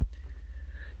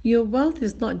Your wealth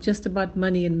is not just about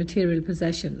money and material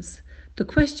possessions. The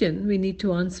question we need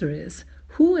to answer is,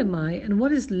 who am I and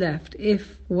what is left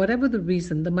if, for whatever the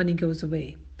reason, the money goes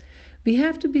away? We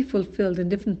have to be fulfilled in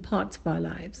different parts of our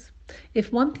lives.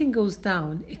 If one thing goes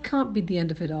down, it can't be the end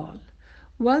of it all.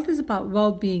 Wealth is about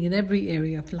well being in every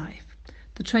area of life: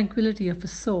 the tranquility of a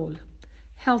soul,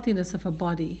 healthiness of a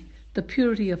body, the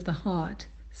purity of the heart,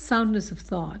 soundness of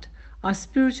thought, our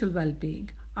spiritual well being,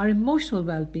 our emotional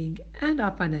well being, and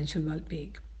our financial well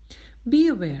being. Be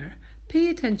aware, pay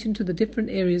attention to the different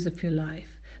areas of your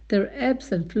life. There are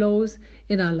ebbs and flows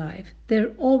in our life, there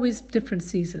are always different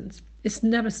seasons. It's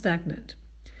never stagnant.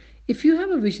 If you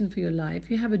have a vision for your life,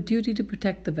 you have a duty to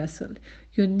protect the vessel.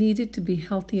 You're needed to be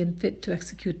healthy and fit to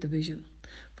execute the vision.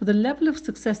 For the level of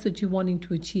success that you're wanting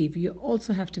to achieve, you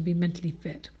also have to be mentally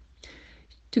fit.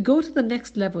 To go to the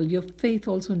next level, your faith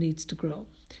also needs to grow.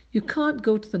 You can't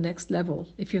go to the next level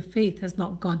if your faith has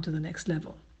not gone to the next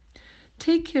level.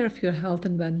 Take care of your health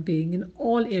and well-being in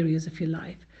all areas of your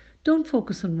life. Don't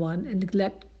focus on one and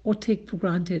neglect or take for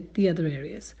granted the other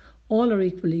areas. All are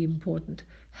equally important.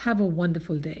 Have a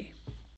wonderful day.